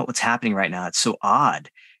it about what's happening right now? It's so odd.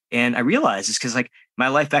 And I realized it's because like my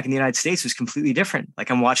life back in the United States was completely different. Like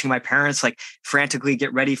I'm watching my parents like frantically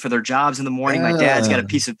get ready for their jobs in the morning. My dad's got a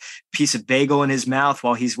piece of bagel in his mouth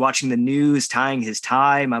while he's watching the news, tying his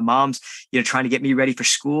tie. My mom's, trying to get me ready for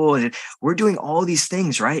school. And we're doing all these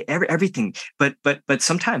things, right? Everything. But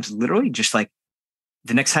sometimes literally just like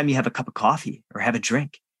the next time you have a cup of coffee or have a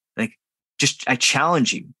drink, like I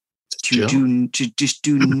challenge you to just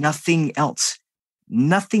do nothing else,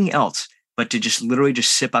 but to just literally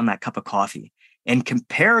just sip on that cup of coffee and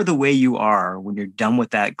compare the way you are when you're done with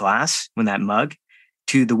that glass, when that mug,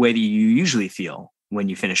 to the way that you usually feel when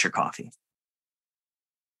you finish your coffee.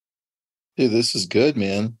 Dude, this is good,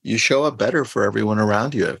 man. You show up better for everyone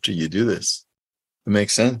around you after you do this. It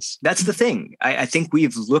makes sense. That's the thing. I think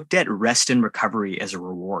we've looked at rest and recovery as a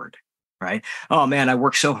reward, right? Oh man, I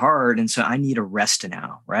worked so hard, and so I need a rest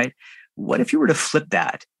now, right? What if you were to flip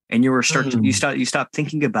that and you stop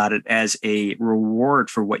thinking about it as a reward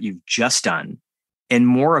for what you've just done, and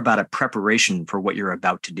more about a preparation for what you're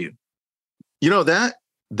about to do? That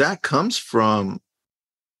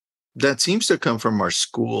seems to come from our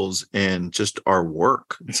schools and just our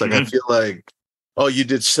work. It's like, I feel like, oh, you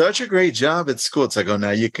did such a great job at school. It's like, oh,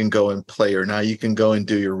 now you can go and play, or now you can go and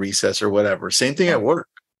do your recess or whatever. Same thing at work.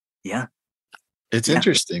 Yeah. It's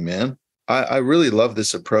interesting, man. I really love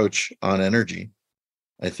this approach on energy.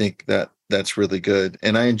 I think that's really good.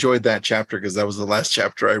 And I enjoyed that chapter because that was the last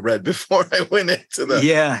chapter I read before I went into the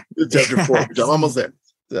chapter 4. I'm almost there.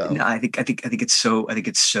 So. No, I think it's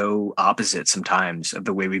so opposite sometimes of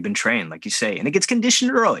the way we've been trained, like you say, and it gets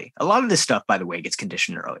conditioned early. A lot of this stuff, by the way, gets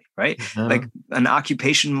conditioned early, right? Yeah. Like an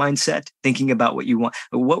occupation mindset, thinking about what you want.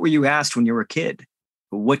 What were you asked when you were a kid?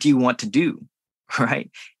 What do you want to do? Right?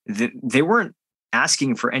 They weren't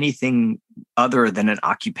asking for anything other than an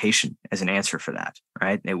occupation as an answer for that,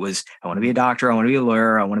 right? It was, I want to be a doctor, I want to be a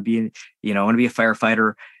lawyer, I want to be a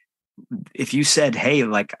firefighter. If you said, hey,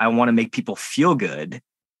 like, I want to make people feel good,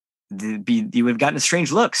 you would have gotten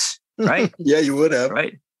strange looks, right? Yeah, you would have.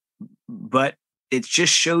 Right. But it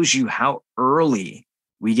just shows you how early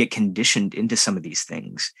we get conditioned into some of these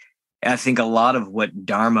things. I think a lot of what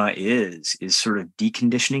Dharma is sort of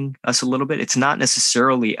deconditioning us a little bit. It's not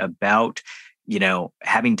necessarily about,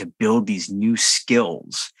 having to build these new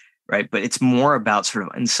skills, right? But it's more about sort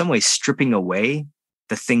of, in some ways, stripping away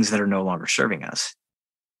the things that are no longer serving us.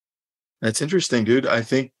 That's interesting, dude. I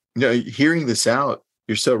think, hearing this out,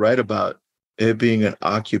 you're so right about it being an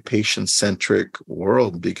occupation-centric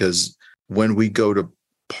world, because when we go to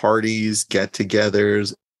parties,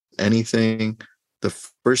 get-togethers, anything, the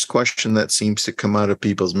first question that seems to come out of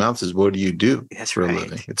people's mouths is, what do you do for a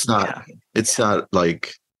living? It's not, not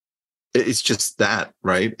like, it's just that,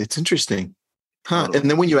 right? It's interesting. Huh. Totally. And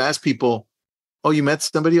then when you ask people, oh, you met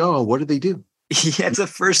somebody? Oh, what do they do? Yeah, it's the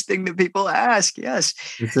first thing that people ask. Yes.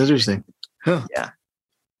 It's interesting. Huh. Yeah.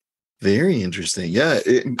 Very interesting. Yeah.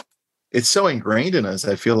 It's so ingrained in us.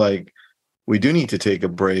 I feel like we do need to take a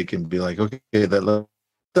break and be like, okay,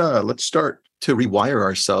 let's start to rewire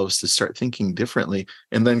ourselves to start thinking differently.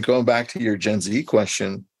 And then going back to your Gen Z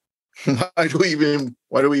question, why do we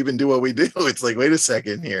even do what we do? It's like, wait a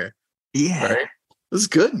second here. Yeah. Right? This is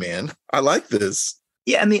good, man. I like this.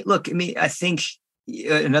 Yeah. I think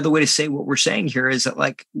another way to say what we're saying here is that,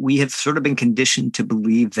 like, we have sort of been conditioned to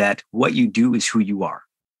believe that what you do is who you are.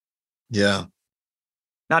 Yeah.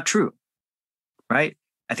 Not true. Right?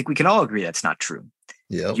 I think we can all agree that's not true.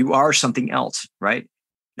 Yeah. You are something else, right?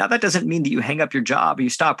 Now, that doesn't mean that you hang up your job or you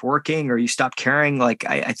stop working or you stop caring. Like,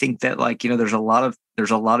 I think that, like, there's a lot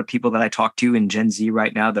of people that I talk to in Gen Z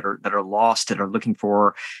right now that are lost, that are looking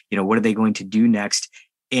for, what are they going to do next?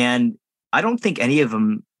 And I don't think any of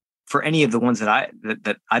them, for any of the ones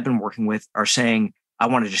that I've been working with, are saying, I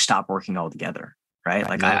want to just stop working altogether. Right.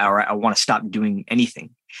 Like, I want to stop doing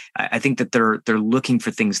anything. I think that they're looking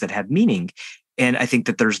for things that have meaning. And I think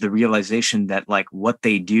that there's the realization that, like, what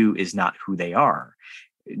they do is not who they are.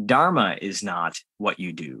 Dharma is not what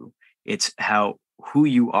you do. It's how who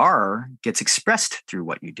you are gets expressed through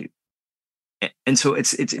what you do. And so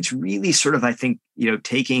it's really sort of, I think,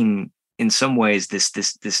 taking in some ways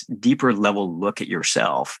this deeper level look at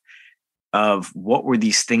yourself of what were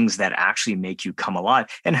these things that actually make you come alive,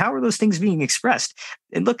 and how are those things being expressed.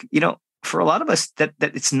 And look, for a lot of us, that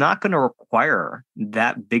it's not going to require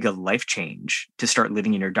that big a life change to start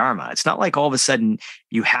living in your Dharma. It's not like all of a sudden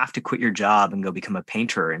you have to quit your job and go become a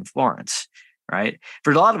painter in Florence, right?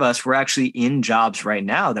 For a lot of us, we're actually in jobs right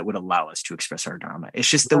now that would allow us to express our Dharma. It's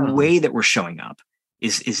just the way that we're showing up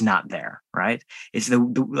is not there, right? It's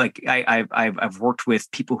like I've worked with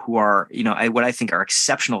people who are, what I think are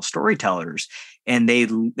exceptional storytellers, and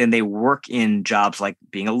they work in jobs like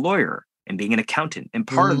being a lawyer and being an accountant. And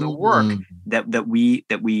part of the work that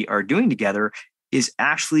we are doing together is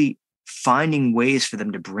actually finding ways for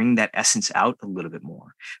them to bring that essence out a little bit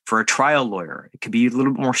more. For a trial lawyer, it could be a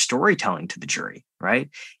little bit more storytelling to the jury, right?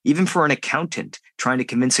 Even for an accountant trying to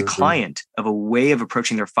convince a client of a way of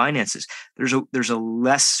approaching their finances, there's a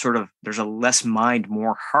less mind,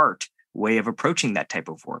 more heart way of approaching that type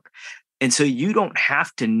of work. And so you don't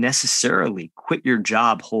have to necessarily quit your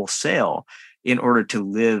job wholesale in order to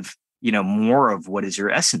live, more of what is your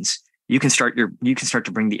essence. You can start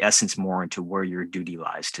to bring the essence more into where your duty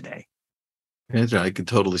lies today. I can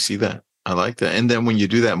totally see that. I like that. And then when you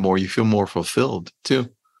do that more, you feel more fulfilled too.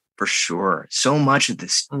 For sure. So much of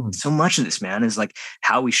this, man, is like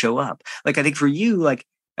how we show up. Like, I think for you, like,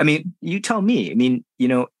 I mean, you tell me, I mean,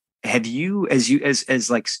 have you, as you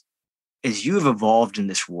have evolved in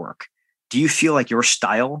this work, do you feel like your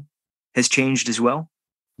style has changed as well?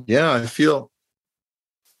 Yeah, I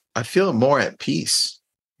feel more at peace.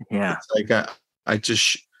 Yeah. It's like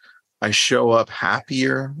I show up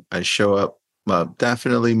happier. I show up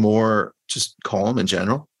definitely more just calm in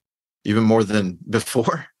general, even more than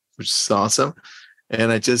before, which is awesome.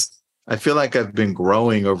 And I feel like I've been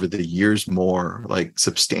growing over the years more, like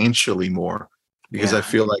substantially more, because I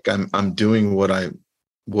feel like I'm doing what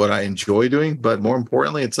I enjoy doing. But more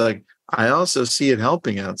importantly, it's like I also see it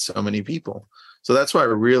helping out so many people. So that's why it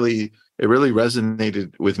really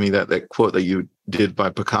resonated with me, that quote that you did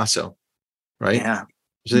by Picasso, right? Yeah.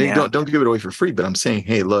 So don't give it away for free, but I'm saying,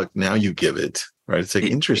 hey, look, now you give it, right? It's like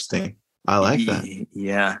interesting. I like that.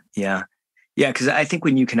 Yeah. Because I think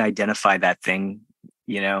when you can identify that thing,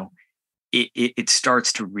 it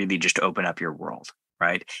starts to really just open up your world,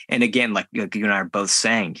 right? And again, like you and I are both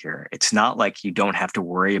saying here, it's not like you don't have to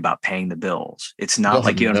worry about paying the bills. It's not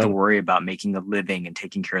like you don't have to worry about making a living and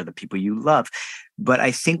taking care of the people you love. But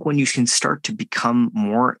I think when you can start to become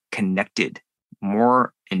more connected,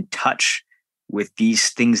 more in touch with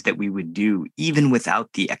these things that we would do, even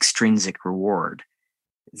without the extrinsic reward,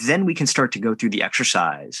 then we can start to go through the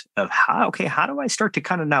exercise of how do I start to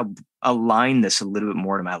kind of now align this a little bit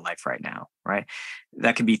more to my life right now, right?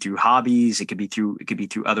 That could be through hobbies. It could be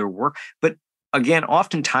through other work. But again,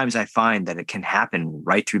 oftentimes I find that it can happen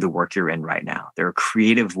right through the work you're in right now. There are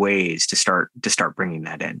creative ways to start bringing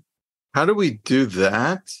that in. How do we do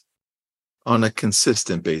that on a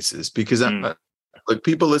consistent basis? Because like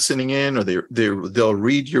people listening in, or they'll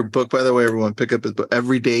read your book. By the way, everyone, pick up his book,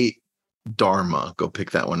 Everyday Dharma. Go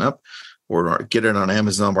pick that one up, or get it on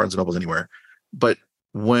Amazon, Barnes and Noble, anywhere. But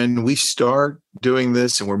when we start doing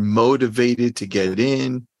this and we're motivated to get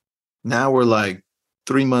it now we're like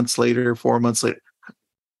 3 months later, 4 months later.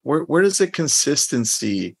 Where does the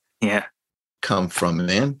consistency come from,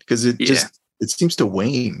 man? Because it seems to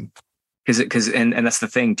wane. Because that's the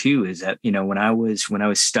thing too, is that when I was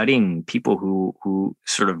studying people who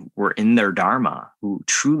sort of were in their Dharma, who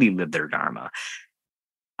truly lived their Dharma,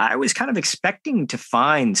 I was kind of expecting to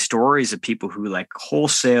find stories of people who like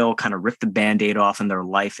wholesale kind of ripped the Band-Aid off in their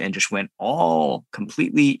life and just went all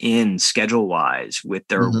completely in schedule wise with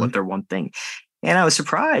their one thing. And I was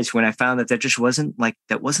surprised when I found that just wasn't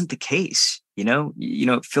the case.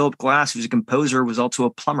 Philip Glass, who's a composer, was also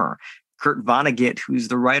a plumber. Kurt Vonnegut, who's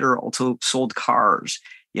the writer, also sold cars.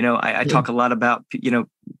 I talk a lot about,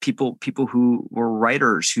 people who were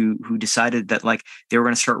writers who decided that like they were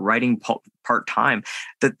going to start writing part-time.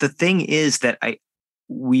 The thing is that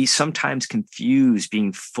we sometimes confuse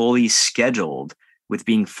being fully scheduled with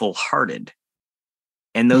being full-hearted.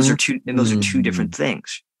 And those are two different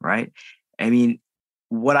things, right? I mean,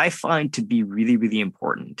 what I find to be really, really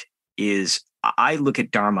important is I look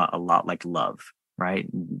at Dharma a lot like love. Right?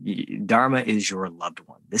 Dharma is your loved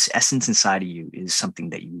one. This essence inside of you is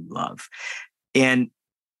something that you love. And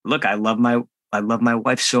look, I love my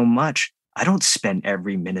wife so much. I don't spend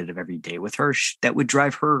every minute of every day with her. That would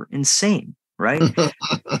drive her insane, right?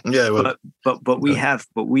 Yeah.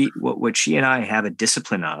 What she and I have a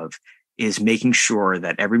discipline of is making sure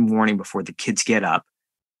that every morning before the kids get up,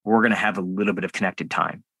 we're going to have a little bit of connected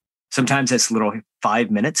time. Sometimes that's little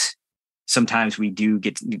 5 minutes. Sometimes we do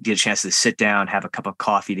get a chance to sit down, have a cup of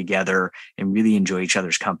coffee together, and really enjoy each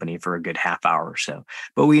other's company for a good half hour or so.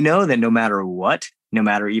 But we know that no matter what, no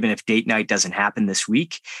matter even if date night doesn't happen this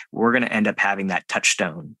week, we're going to end up having that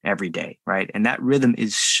touchstone every day, right? And that rhythm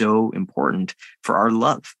is so important for our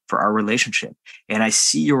love, for our relationship. And I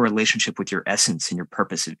see your relationship with your essence and your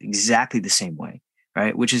purpose exactly the same way,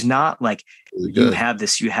 right? Which is not like you have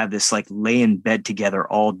this like lay in bed together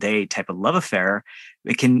all day type of love affair.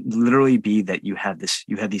 It can literally be that you have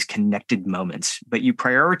these connected moments, but you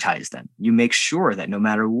prioritize them. You make sure that no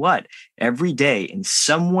matter what, every day in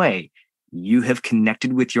some way, you have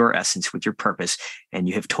connected with your essence, with your purpose, and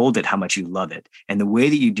you have told it how much you love it. And the way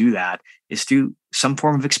that you do that is through some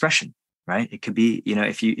form of expression, right? It could be,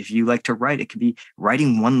 if you like to write, it could be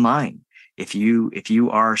writing one line. If you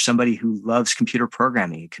are somebody who loves computer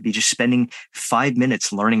programming, it could be just spending 5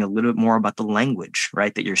 minutes learning a little bit more about the language,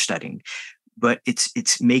 right, that you're studying. But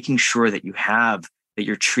it's making sure that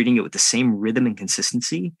you're treating it with the same rhythm and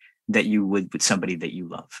consistency that you would with somebody that you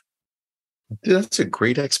love. Dude, that's a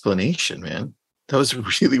great explanation, man. That was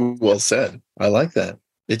really well said. I like that.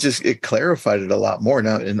 It clarified it a lot more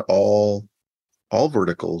now in all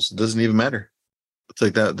verticals. It doesn't even matter. It's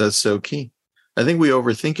like that. That's so key. I think we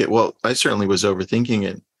overthink it. Well, I certainly was overthinking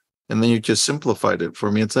it. And then you just simplified it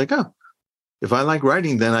for me. It's like, oh, if I like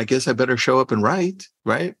writing, then I guess I better show up and write,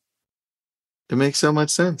 right? It makes so much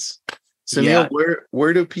sense. Suneel,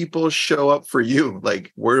 where do people show up for you?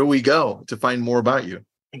 Like, where do we go to find more about you?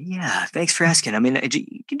 Yeah, thanks for asking. I mean,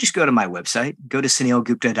 you can just go to my website, go to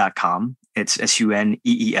suneelgupta.com. It's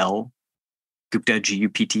Suneel, Gupta,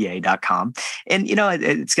 Gupta.com. And,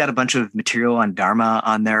 it's got a bunch of material on Dharma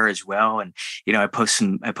on there as well. And, I post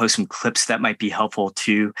some clips that might be helpful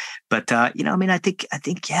too. But, I think,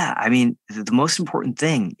 the most important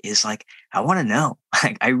thing is like, I want to know,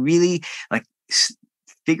 like, I really like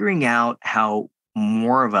figuring out how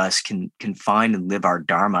more of us can find and live our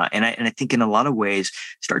Dharma. And I think in a lot of ways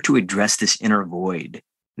start to address this inner void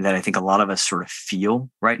that I think a lot of us sort of feel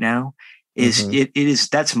right now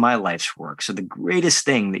that's my life's work. So the greatest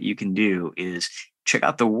thing that you can do is check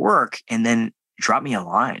out the work and then drop me a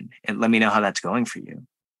line and let me know how that's going for you.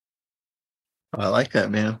 I like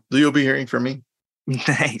that, man. You'll be hearing from me.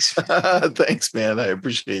 Thanks. Thanks, man. I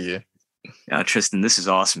appreciate you. Tristan, this is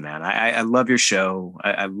awesome, man. I love your show.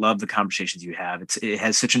 I love the conversations you have. It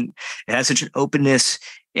has such an openness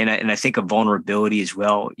and I think a vulnerability as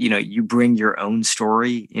well. You bring your own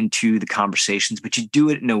story into the conversations, but you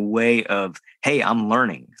do it in a way of, hey, I'm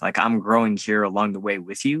learning, like I'm growing here along the way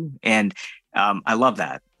with you. And I love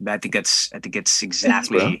that. I think it's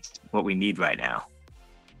exactly what we need right now.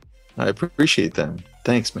 I appreciate that.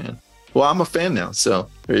 Thanks, man. Well, I'm a fan now, so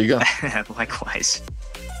there you go. Likewise.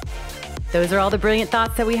 Those are all the brilliant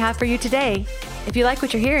thoughts that we have for you today. If you like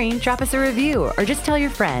what you're hearing, drop us a review or just tell your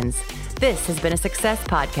friends. This has been a Success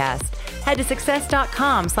Podcast. Head to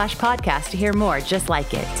success.com/podcast to hear more just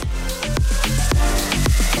like it.